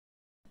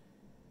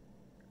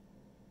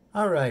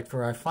All right,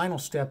 for our final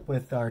step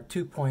with our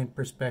 2-point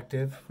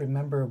perspective,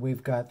 remember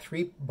we've got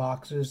 3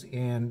 boxes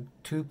in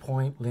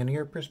 2-point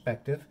linear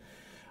perspective.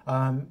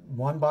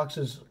 One box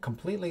is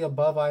completely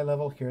above eye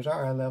level. Here's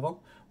our eye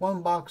level.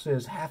 One box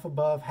is half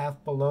above,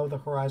 half below the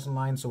horizon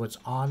line, so it's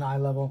on eye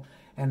level.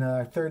 And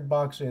our third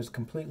box is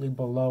completely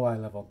below eye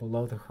level,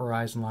 below the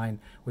horizon line,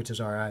 which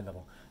is our eye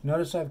level.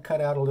 Notice I've cut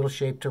out a little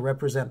shape to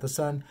represent the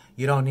sun.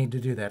 You don't need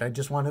to do that. I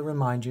just want to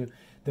remind you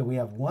that we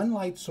have one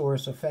light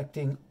source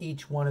affecting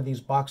each one of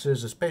these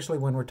boxes, especially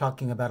when we're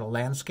talking about a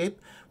landscape.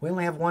 We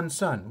only have one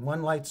sun,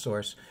 one light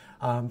source.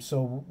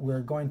 So we're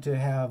going to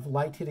have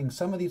light hitting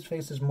some of these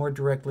faces more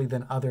directly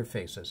than other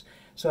faces.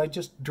 So I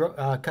just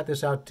cut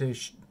this out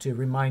to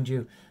remind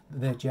you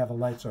that you have a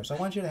light source. I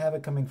want you to have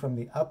it coming from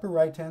the upper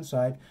right-hand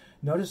side.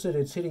 Notice that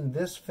it's hitting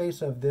this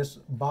face of this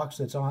box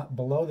that's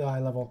below the eye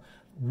level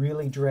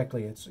really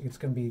directly. It's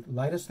going to be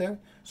lightest there,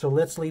 so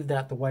let's leave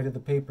that the white of the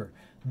paper.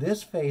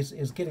 This face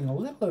is getting a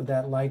little of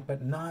that light,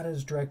 but not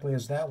as directly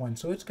as that one,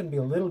 so it's going to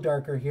be a little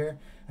darker here,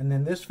 and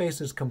then this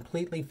face is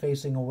completely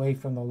facing away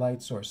from the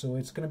light source, so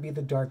it's going to be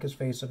the darkest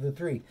face of the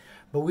 3.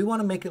 But we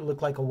want to make it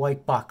look like a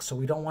white box, so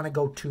we don't want to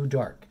go too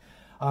dark.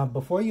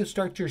 Before you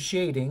start your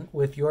shading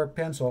with your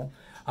pencil,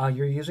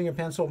 you're using your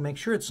pencil, make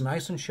sure it's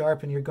nice and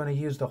sharp, and you're going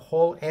to use the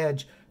whole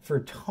edge for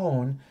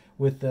tone,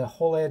 with the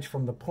whole edge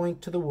from the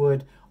point to the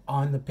wood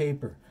on the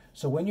paper.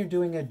 So when you're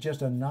doing it,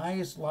 just a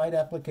nice light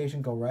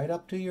application, go right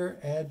up to your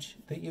edge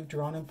that you've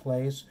drawn in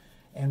place.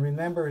 And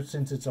remember,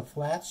 since it's a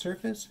flat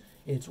surface,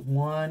 it's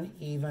one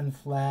even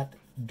flat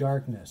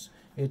darkness.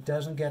 It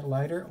doesn't get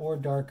lighter or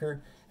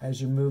darker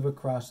as you move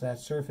across that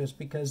surface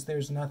because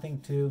there's nothing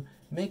to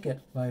make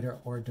it lighter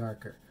or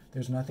darker.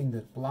 There's nothing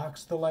that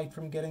blocks the light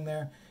from getting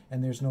there,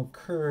 and there's no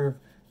curve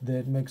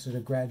that makes it a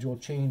gradual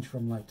change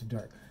from light to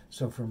dark.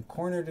 So from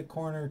corner to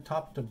corner,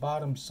 top to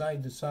bottom,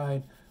 side to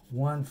side,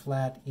 one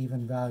flat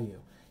even value.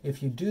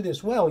 If you do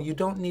this well, you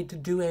don't need to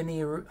do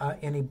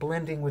any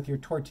blending with your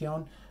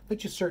tortillon,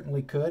 but you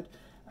certainly could.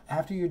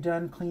 After you're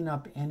done, clean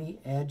up any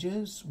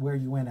edges where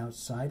you went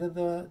outside of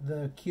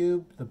the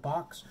cube, the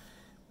box,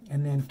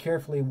 and then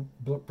carefully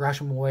brush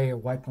them away or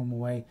wipe them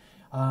away.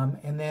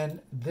 And then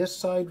this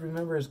side,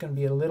 remember, is going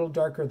to be a little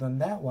darker than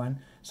that one,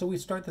 so we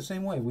start the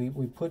same way.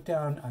 We put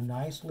down a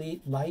nice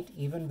light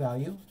even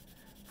value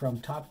from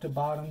top to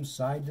bottom,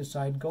 side to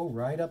side, go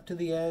right up to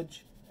the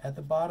edge at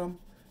the bottom,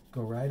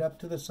 go right up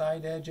to the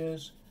side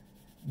edges,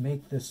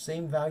 make the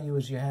same value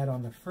as you had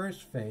on the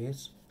first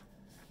face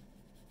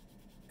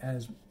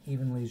as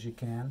evenly as you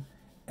can,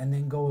 and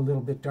then go a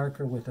little bit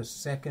darker with a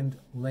second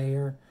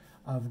layer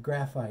of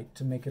graphite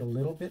to make it a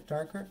little bit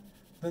darker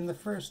than the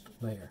first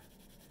layer.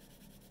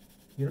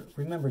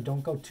 Remember,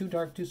 don't go too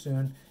dark too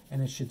soon,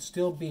 and it should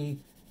still be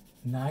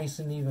nice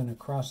and even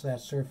across that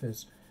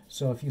surface.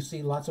 So if you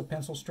see lots of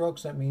pencil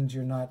strokes, that means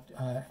you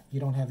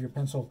don't have your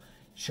pencil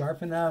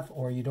sharp enough,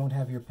 or you don't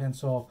have your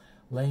pencil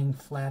laying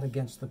flat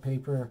against the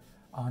paper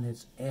on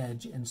its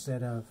edge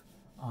instead of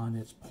on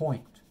its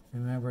point.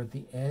 Remember,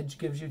 the edge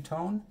gives you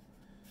tone,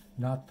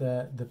 not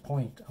the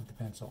point of the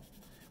pencil.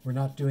 We're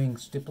not doing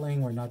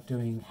stippling, we're not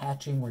doing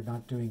hatching, we're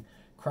not doing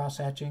cross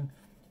hatching.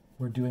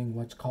 We're doing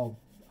what's called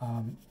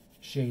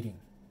shading.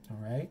 All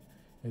right,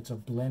 it's a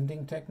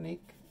blending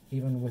technique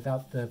even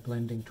without the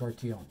blending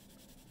tortillon.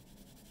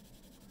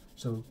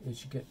 So it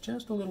should get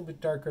just a little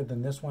bit darker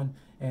than this one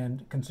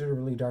and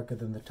considerably darker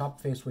than the top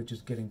face, which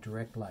is getting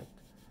direct light.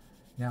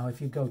 Now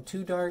if you go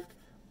too dark,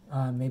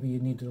 maybe you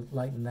need to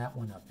lighten that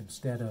one up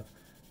instead of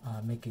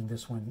making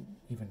this one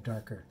even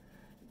darker.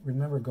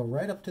 Remember, go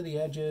right up to the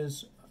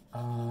edges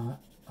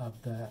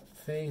of the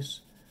face,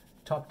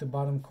 top to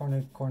bottom,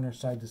 corner to corner,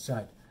 side to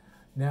side.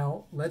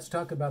 Now let's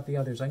talk about the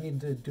others. I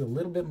need to do a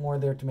little bit more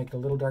there to make it a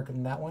little darker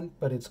than that one,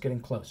 but it's getting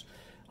close.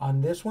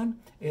 On this one,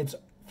 it's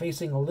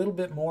facing a little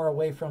bit more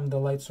away from the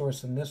light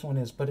source than this one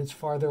is, but it's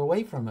farther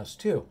away from us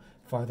too.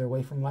 Farther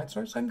away from light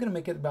source. I'm going to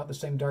make it about the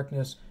same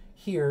darkness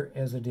here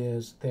as it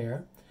is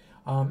there.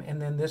 And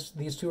then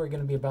these two are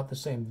going to be about the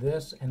same.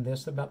 This and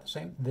this about the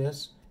same.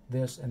 This,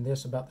 and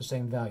this about the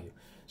same value.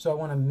 So I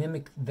want to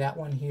mimic that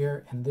one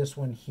here and this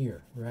one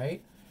here,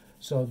 right?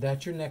 So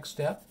that's your next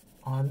step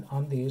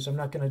on these. I'm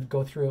not going to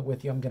go through it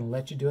with you. I'm going to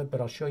let you do it, but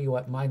I'll show you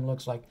what mine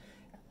looks like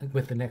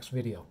with the next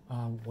video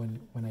when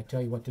I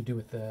tell you what to do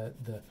with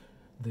the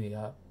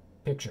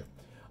picture.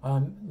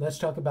 Let's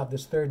talk about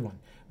this third one.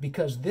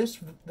 Because this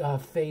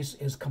face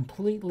is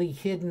completely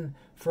hidden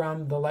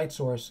from the light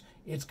source,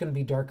 it's going to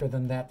be darker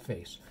than that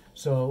face.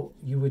 So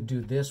you would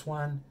do this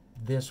one,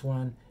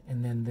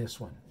 and then this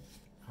one.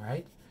 All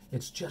right?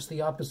 It's just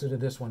the opposite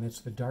of this one.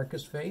 It's the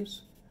darkest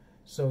face.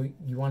 So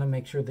you want to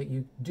make sure that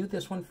you do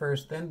this one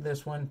first, then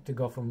this one, to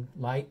go from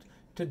light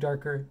to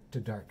darker to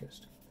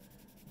darkest.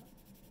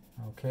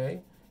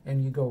 Okay?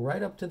 And you go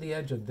right up to the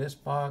edge of this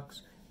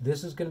box.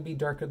 This is going to be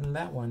darker than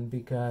that one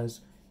because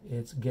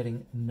it's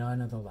getting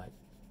none of the light.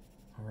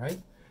 All right?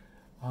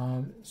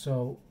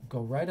 So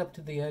go right up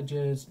to the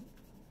edges.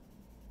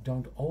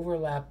 Don't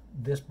overlap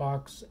this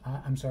box.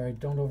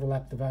 Don't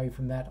overlap the value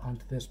from that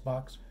onto this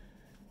box.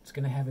 It's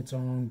going to have its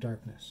own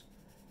darkness.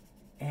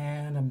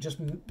 And I'm just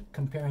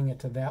comparing it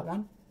to that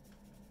one.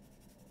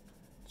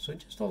 So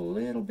just a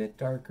little bit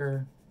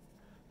darker,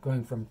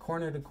 going from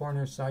corner to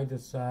corner, side to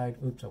side.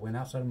 Oops, I went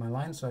outside of my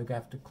line, so I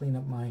have to clean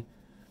up my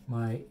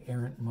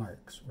errant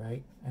marks,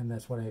 right? And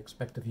that's what I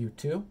expect of you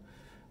too.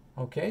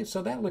 Okay,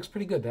 so that looks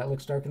pretty good. That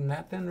looks darker than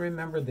that. Then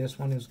remember, this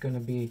one is going to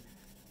be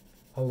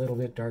a little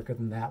bit darker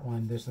than that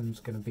one. This one's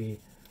going to be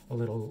a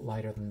little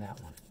lighter than that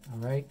one. All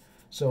right,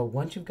 so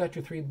once you've got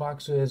your 3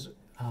 boxes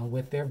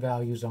with their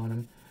values on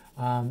them,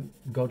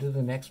 go to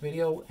the next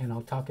video and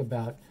I'll talk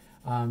about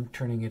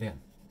turning it in.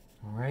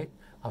 All right,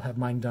 I'll have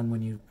mine done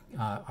when you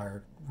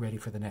are ready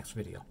for the next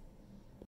video.